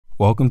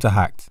Welcome to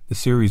Hacked, the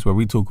series where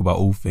we talk about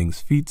all things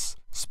feats,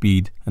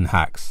 speed, and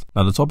hacks.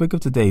 Now the topic of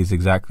today is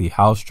exactly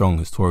how strong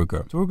is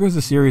Toriko. Toriko is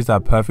a series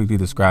that perfectly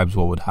describes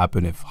what would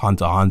happen if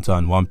Hunter x Hunter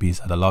and One Piece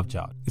had a love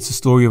child. It's a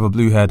story of a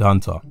blue-haired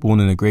hunter,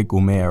 born in a great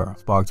gourmet era,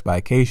 sparked by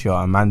acacia,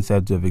 a man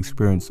said to have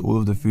experienced all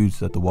of the foods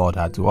that the world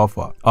had to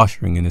offer,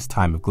 ushering in his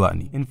time of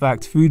gluttony. In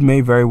fact, food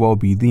may very well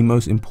be the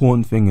most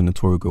important thing in the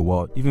Toriko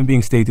world, even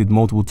being stated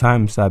multiple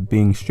times that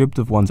being stripped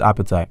of one's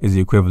appetite is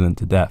the equivalent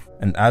to death.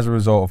 And as a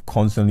result of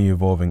constantly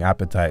evolving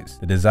appetites,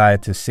 the desire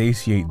to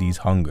satiate these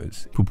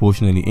hungers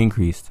proportionally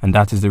increased, and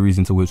that is the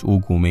reason to which all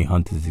gourmet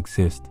hunters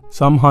exist.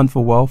 Some hunt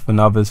for wealth and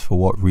others for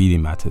what really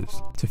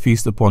matters, to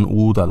feast upon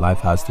all that life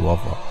has to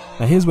offer.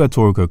 Now here's where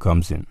Toriko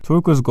comes in.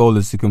 Toriko's goal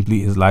is to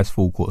complete his life's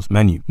full course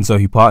menu, and so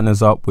he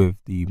partners up with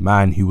the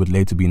man who would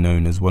later be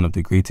known as one of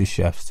the greatest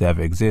chefs to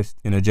ever exist,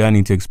 in a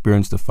journey to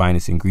experience the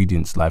finest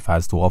ingredients life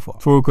has to offer.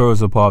 Toriko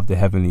is a part of the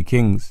Heavenly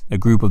Kings, a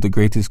group of the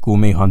greatest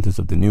gourmet hunters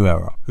of the new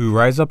era, who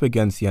rise up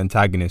against the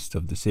antagonists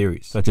of the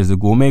series, such as the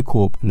Gourmet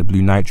Corp and the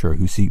Blue Nitro,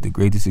 who seek the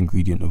greatest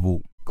ingredient of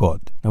all: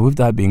 God. Now with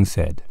that being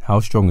said,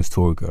 how strong is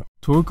Toriko?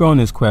 Toriko on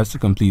his quest to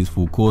complete his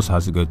full course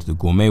has to go to the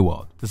gourmet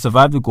world. To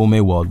survive the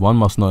gourmet world, one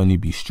must not only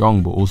be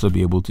strong but also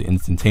be able to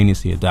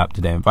instantaneously adapt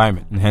to their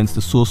environment, and hence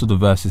the source of the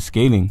verse is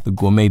scaling the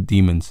gourmet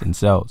demons and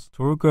cells.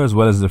 Toriko, as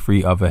well as the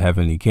 3 other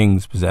Heavenly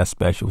Kings, possess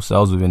special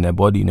cells within their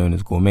body known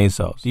as gourmet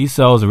cells. These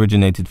cells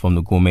originated from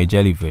the gourmet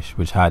jellyfish,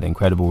 which had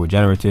incredible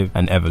regenerative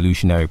and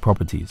evolutionary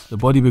properties. The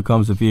body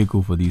becomes a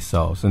vehicle for these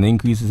cells and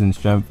increases in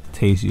strength the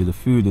tastier the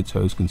food its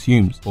host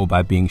consumes, or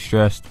by being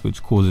stressed,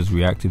 which causes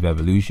reactive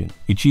evolution.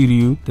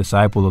 Ichiryu,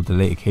 disciple of the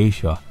late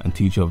Acacia and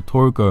teacher of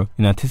Toriko,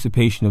 in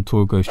anticipation of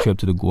Toriko's trip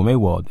to the gourmet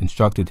world,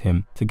 instructed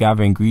him to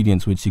gather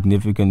ingredients which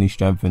significantly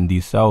strengthened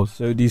these cells,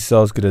 so these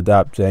cells could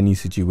adapt to any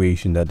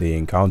situation that they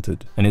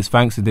encountered. And it's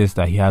thanks to this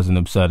that he has an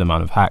absurd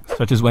amount of hacks,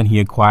 such as when he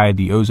acquired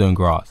the ozone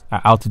grass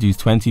at altitudes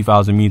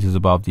 20,000 meters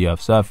above the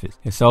Earth's surface.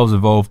 His cells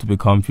evolved to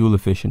become fuel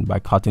efficient by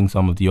cutting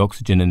some of the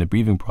oxygen in the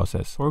breathing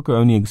process. Toriko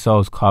only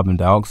excels carbon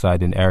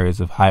dioxide in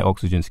areas of high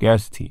oxygen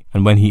scarcity,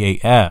 and when he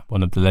ate air,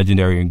 one of the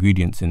legendary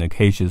ingredients in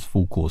Acacia's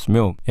full course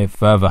meal, it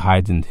further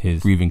heightened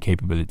his breathing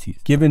capabilities,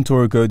 giving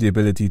Toriko the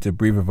ability to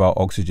breathe without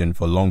oxygen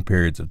for long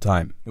periods of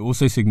time. It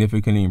also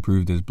significantly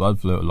improved his blood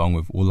flow along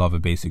with all other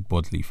basic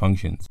bodily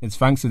functions. It's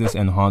thanks to this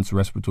enhanced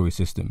respiratory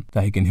system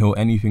that he can heal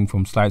anything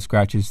from slight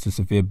scratches to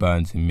severe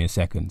burns in mere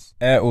seconds.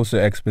 Air also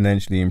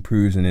exponentially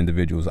improves an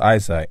individual's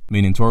eyesight,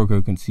 meaning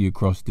Toriko can see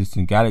across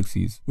distant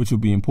galaxies, which will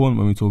be important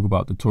when we talk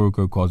about the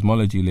Toriko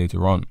cosmology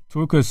later on.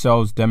 Toriko's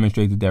cells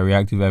demonstrated their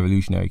reactive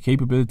evolutionary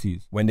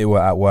capabilities when they were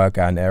at work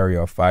at an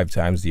area of 5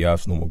 times the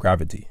Earth's normal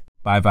gravity.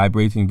 By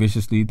vibrating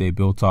viciously, they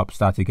built up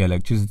static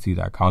electricity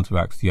that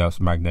counteracts the Earth's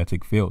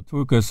magnetic field.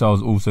 Toriko's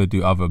cells also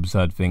do other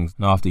absurd things,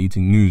 and after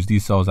eating news,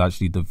 these cells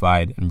actually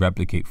divide and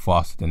replicate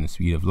faster than the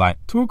speed of light.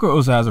 Toriko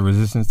also has a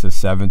resistance to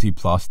 70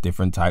 plus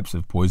different types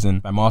of poison.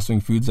 By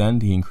mastering Food's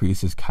End, he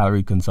increases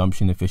calorie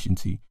consumption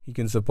efficiency. He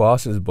can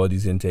surpass his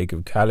body's intake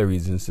of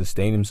calories and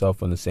sustain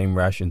himself on the same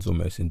rations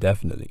almost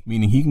indefinitely,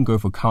 meaning he can go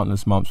for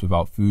countless months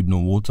without food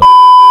nor water.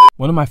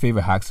 One of my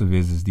favorite hacks of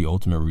his is the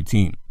ultimate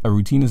routine. A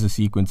routine is a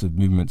sequence of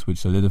movements which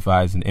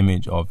solidifies an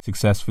image of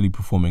successfully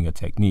performing a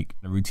technique.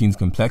 A routine's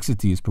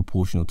complexity is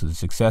proportional to the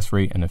success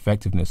rate and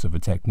effectiveness of a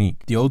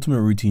technique. The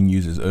ultimate routine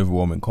uses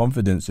overwhelming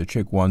confidence to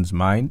trick one's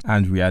mind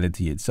and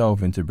reality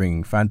itself into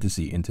bringing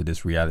fantasy into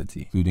this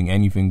reality, including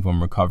anything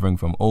from recovering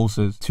from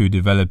ulcers to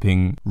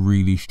developing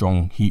really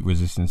strong heat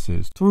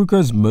resistances.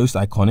 Toriko's most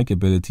iconic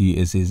ability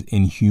is his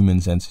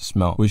inhuman sense of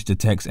smell, which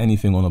detects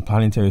anything on a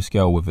planetary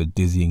scale with a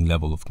dizzying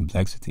level of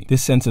complexity.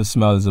 This sense of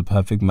smell is a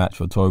perfect match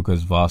for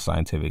Toriko's vast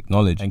scientific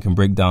knowledge and can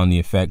break down the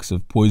effects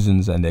of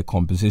poisons and their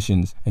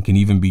compositions, and can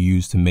even be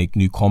used to make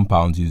new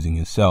compounds using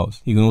his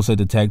cells. He can also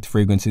detect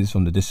fragrances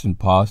from the distant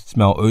past,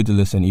 smell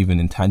odorless and even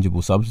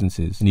intangible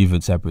substances in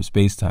even separate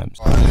spacetimes.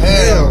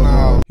 Hell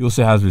no. He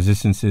also has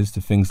resistances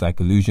to things like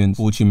illusions,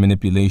 fortune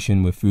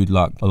manipulation with food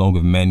luck, along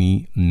with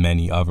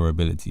many other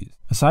abilities.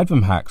 Aside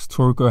from hacks,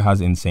 Toriko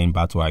has insane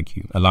battle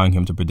IQ, allowing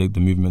him to predict the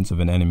movements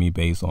of an enemy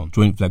based on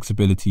joint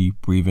flexibility,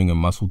 breathing and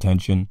muscle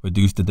tension,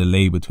 reduce the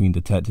delay between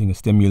detecting a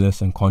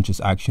stimulus and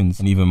conscious actions,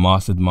 and even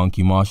mastered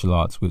monkey martial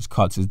arts, which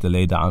cuts his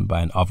delay down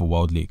by an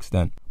otherworldly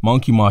extent.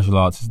 Monkey martial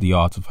arts is the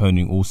art of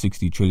honing all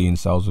 60 trillion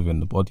cells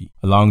within the body,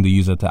 allowing the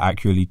user to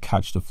accurately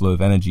catch the flow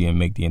of energy and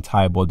make the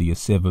entire body a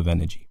sieve of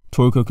energy.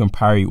 Toriko can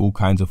parry all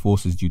kinds of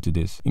forces due to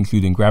this,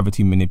 including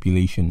gravity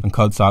manipulation, and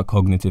cuts out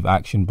cognitive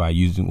action by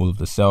using all of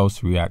the cells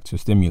to react to a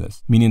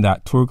stimulus, meaning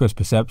that Toriko's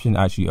perception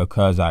actually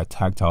occurs at a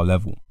tactile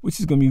level, which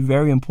is going to be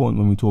very important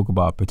when we talk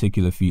about a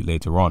particular feat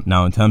later on.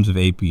 Now in terms of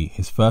AP,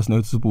 his first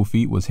noticeable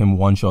feat was him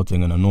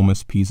one-shotting an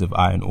enormous piece of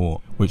iron ore,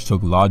 which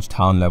took large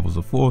town levels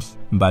of force,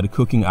 and by the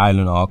Cooking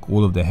Island arc,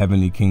 all of the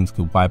Heavenly Kings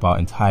could wipe out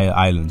entire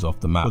islands off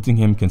the map, putting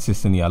him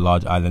consistently at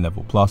large island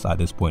level plus at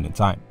this point in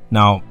time.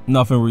 Now,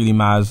 nothing really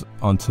matters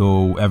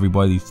until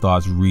everybody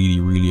starts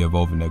really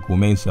evolving their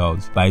gourmet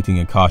cells by eating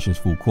Akasha's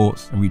full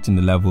course and reaching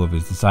the level of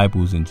his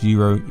disciples in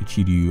Jiro,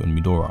 Ichiryu, and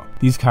Midora.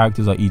 These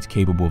characters are each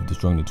capable of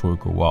destroying the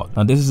Toriko world.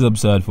 Now, this is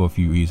absurd for a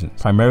few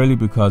reasons, primarily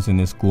because in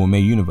this gourmet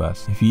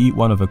universe, if you eat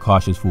one of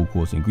Akasha's full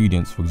course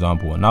ingredients, for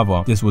example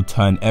another, this would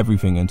turn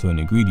everything into an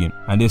ingredient,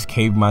 and this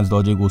caveman's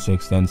logic also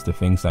extends to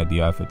things like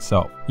the earth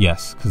itself.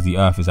 Yes, because the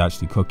earth is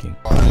actually cooking.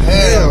 Oh,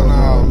 hell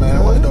no,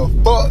 man. What the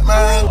fuck,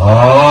 man?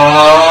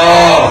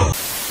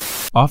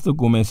 After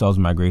gourmet cells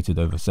migrated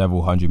over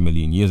several hundred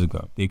million years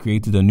ago, they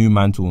created a new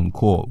mantle and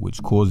core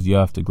which caused the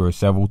Earth to grow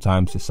several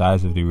times the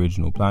size of the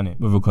original planet,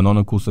 with a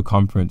canonical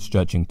circumference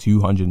stretching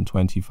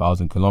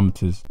 220,000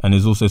 kilometers, and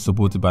is also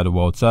supported by the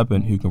world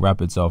serpent, who can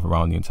wrap itself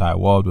around the entire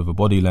world with a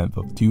body length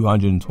of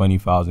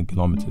 220,000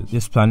 kilometers.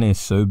 This planet is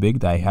so big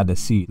that it had a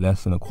seat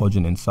less than a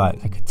quadrant in size.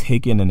 It could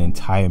take in an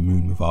entire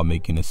moon without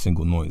making a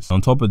single noise.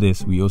 On top of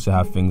this, we also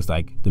have things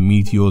like the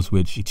meteors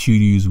which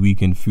Ichiryu's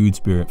weakened food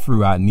spirit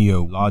threw at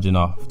Neo large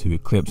enough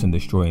to eclipse and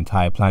destroy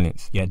entire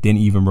planets, yet didn't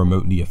even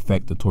remotely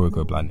affect the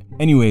Toriko planet.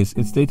 Anyways,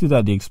 it's stated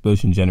that the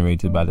explosion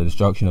generated by the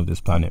destruction of this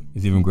planet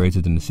is even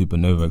greater than the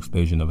supernova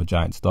explosion of a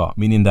giant star,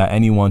 meaning that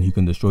anyone who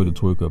can destroy the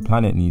Toriko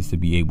planet needs to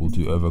be able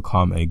to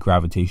overcome a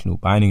gravitational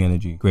binding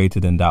energy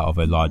greater than that of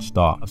a large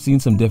star. I've seen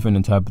some different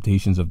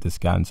interpretations of this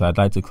scan, so I'd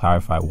like to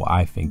clarify what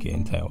I think it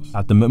entails.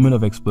 At the moment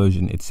of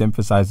explosion, it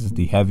synthesizes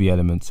the heavy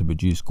elements to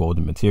produce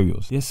golden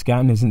materials. This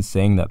scan isn't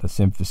saying that the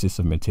synthesis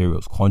of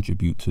materials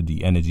contribute to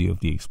the energy of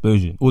the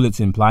explosion. All it's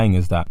implying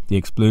is that the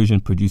explosion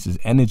produces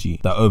energy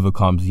that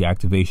overcomes the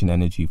activation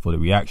energy for the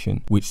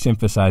reaction, which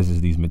synthesizes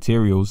these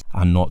materials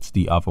and not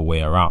the other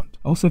way around.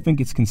 I also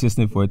think it's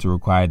consistent for it to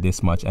require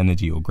this much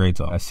energy or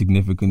greater. A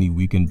significantly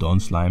weakened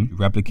Dawn Slime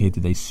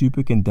replicated a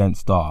super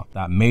condensed star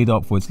that made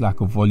up for its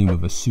lack of volume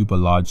with a super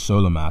large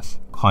solar mass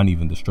can't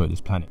even destroy this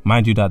planet.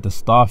 Mind you that the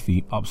star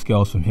feat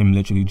upscales from him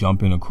literally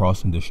jumping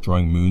across and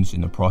destroying moons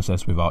in the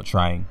process without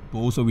trying. But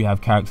also we have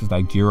characters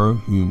like Jiro,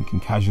 whom can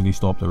casually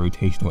stop the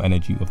rotational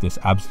energy of this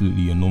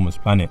absolutely enormous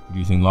planet,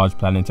 producing large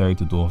planetary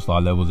to dwarf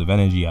star levels of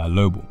energy at a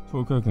low ball.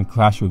 Toriko can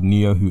clash with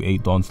Neo, who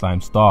ate Dawn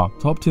Slime's star.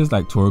 Top tiers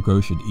like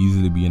Toriko should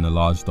easily be in a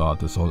large star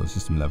to solar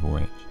system level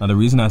range. Now the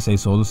reason I say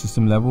solar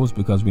system level is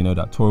because we know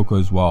that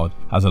Toriko's world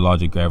has a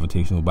larger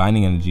gravitational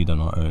binding energy than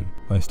our own,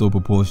 but it's still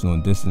proportional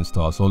in distance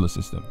to our solar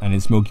system, and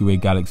its Milky Way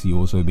galaxy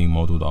also being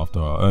modeled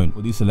after our own.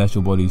 For these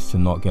celestial bodies to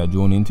not get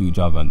drawn into each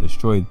other and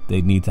destroyed,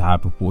 they'd need to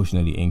have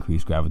proportionally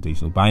increased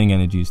gravitational binding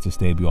energies to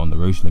stay beyond the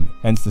Roche limit.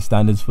 Hence the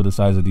standards for the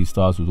size of these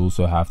stars would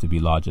also have to be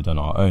larger than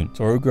our own.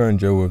 Toriko and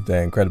Joe, with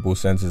their incredible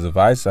senses of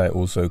eyesight,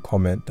 also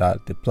comment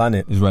that the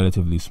planet is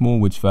relatively small,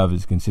 which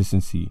furthers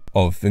consistency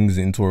of things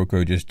in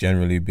Toriko just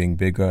generally being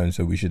bigger, and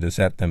so we should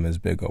accept them as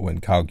bigger when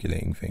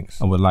calculating things,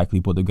 and would likely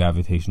put the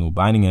gravitational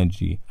binding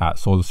energy at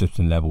solar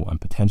system level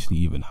and potentially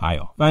even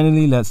higher.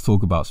 Finally, let's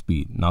talk about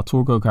speed. Now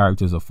Toriko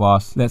characters are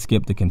fast. Let's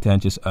skip the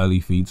contentious early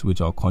feats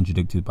which are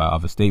contradicted by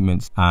other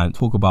statements and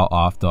talk about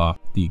after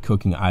the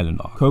Cooking Island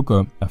arc.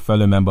 Coco, a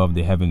fellow member of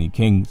the Heavenly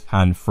Kings,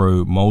 can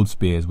throw mold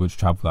spears which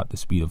travel at the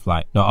speed of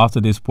light. Now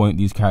after this point,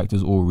 these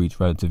characters all reach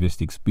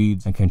relativistic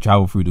speeds and can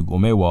travel through the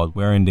gourmet world,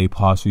 wherein they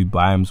pass through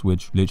biomes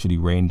which literally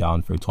rain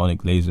down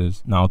photonic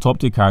lasers. Now top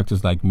tier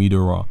characters like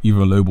Midora,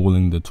 even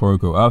lowballing the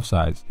Toriko earth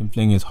size, can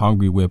fling his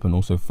hungry whip and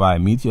also fire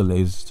meteor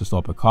lasers to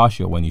stop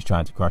Akasha when he's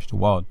trying to crush the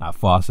world at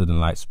faster than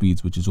light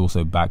speeds, which is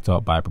also backed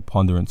up by a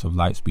preponderance of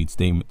light speed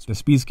statements. The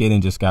speed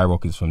scaling just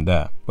skyrockets from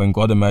there. When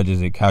God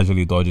emerges, it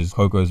casually dodges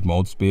Coco's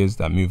mold spears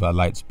that move at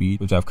light speed,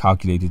 which I've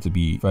calculated to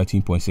be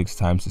 13.6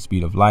 times the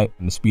speed of light,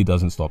 and the speed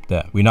doesn't stop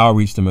there. We now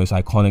reach the most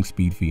iconic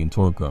speed feat in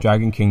Toriko,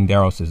 Dragon King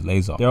Deros'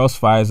 laser. Deros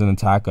fires an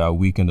attack at a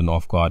weakened and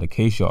off-guard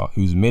Acacia,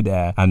 who's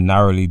mid-air and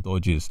narrowly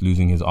dodges,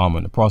 losing his armor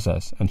in the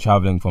process, and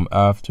traveling from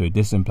Earth to a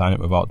distant planet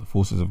without the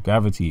forces of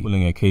gravity,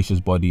 pulling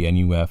Acacia's body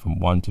anywhere from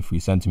 1 to 3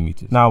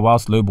 centimeters. Now,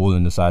 whilst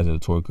lowballing the size of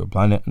the Toriko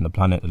planet and the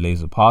planet the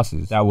laser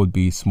passes, that would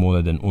be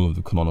smaller than all of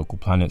the canonical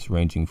planets,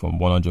 ranging from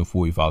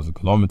 140,000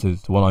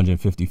 kilometers to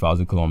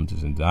 150,000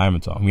 kilometers in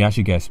diameter, and we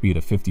actually get a speed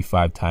of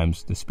 55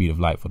 times the speed of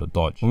light for the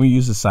dodge. When we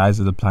use the size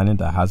of the planet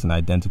that has an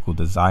identical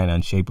design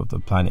and shape of the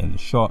planet in the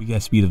shot, we get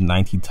a speed of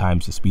 90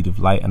 times the speed of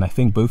light, and I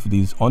think both of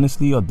these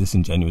honestly are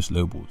disingenuous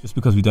lowballs, just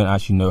because we don't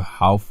actually know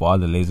how far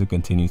the laser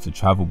continues to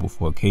travel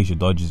before Acacia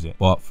dodges it,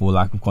 but for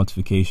lack of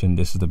quantification,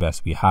 this is the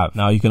best we have.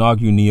 Now you can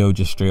argue Neo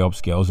just straight up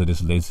scales at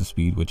this laser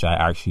speed, which I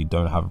actually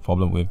don't have a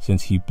problem with,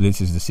 since he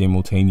blitzes the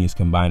simultaneous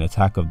combined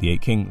attack of the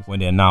 8 kings when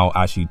they're now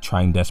actually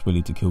trying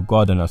desperately to kill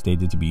God and are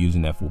stated to be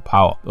using their full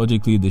power.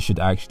 Logically, this should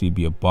actually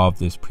be above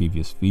this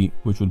previous feat,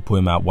 which would put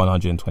him at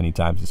 120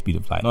 times the speed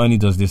of light. Not only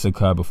does this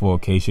occur before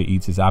Acacia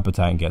eats his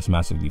appetite and gets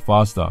massively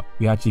faster,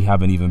 we actually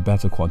have an even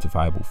better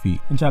quantifiable feat.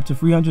 In chapter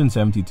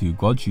 372,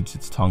 God shoots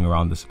its tongue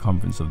around the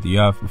circumference of the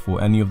earth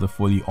before any of the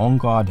fully on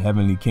guard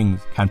Heavenly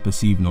Kings can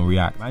perceive nor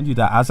react. Mind you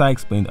that as I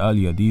explained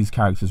earlier, these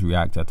characters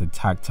react at a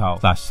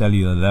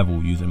tactile/cellular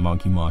level using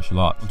monkey martial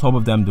arts. On top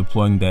of them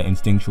deploying their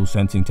instinctual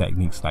sensing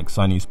techniques like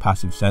Sunny's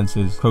passive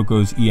sensors,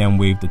 Coco's EM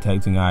wave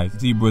detecting eyes,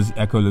 Zebra's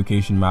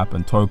echolocation map,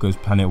 and Toriko's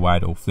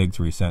planet-wide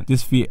olfactory sense.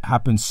 This feat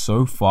happens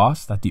so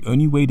fast that the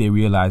only way they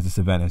realize this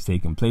event has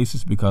taken place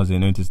is because they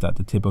notice that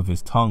the tip of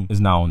his tongue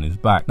is now on his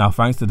back. Now,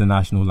 thanks to the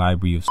National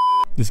Library of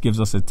this gives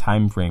us a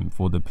time frame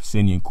for the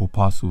Pacinian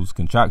corpuscle's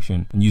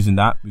contraction, and using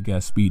that we get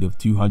a speed of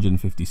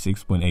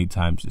 256.8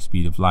 times the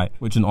speed of light,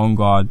 which an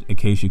on-guard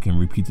Acacia can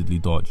repeatedly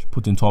dodge,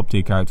 putting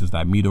top-tier characters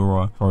like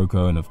Midora,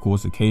 Toriko, and of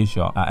course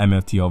Acacia at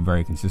MFTL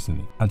very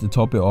consistently. And to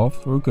top it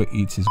off, Toriko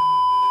eats his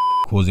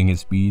causing his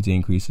speed to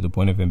increase to the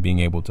point of him being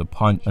able to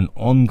punch an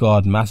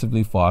on-guard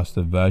massively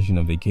faster version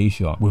of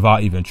Acacia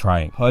without even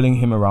trying, hurling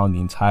him around the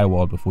entire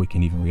world before he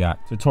can even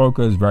react. So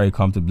Toriko is very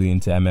comfortably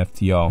into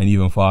MFTL and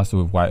even faster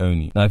with white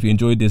only. Now if you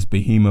enjoyed this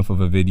behemoth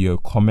of a video,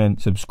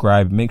 comment,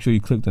 subscribe, make sure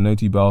you click the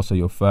noti bell so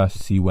you're first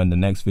to see when the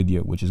next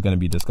video, which is going to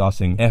be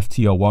discussing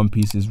FTL One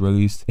Piece, is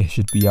released. It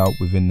should be out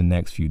within the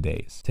next few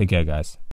days. Take care guys.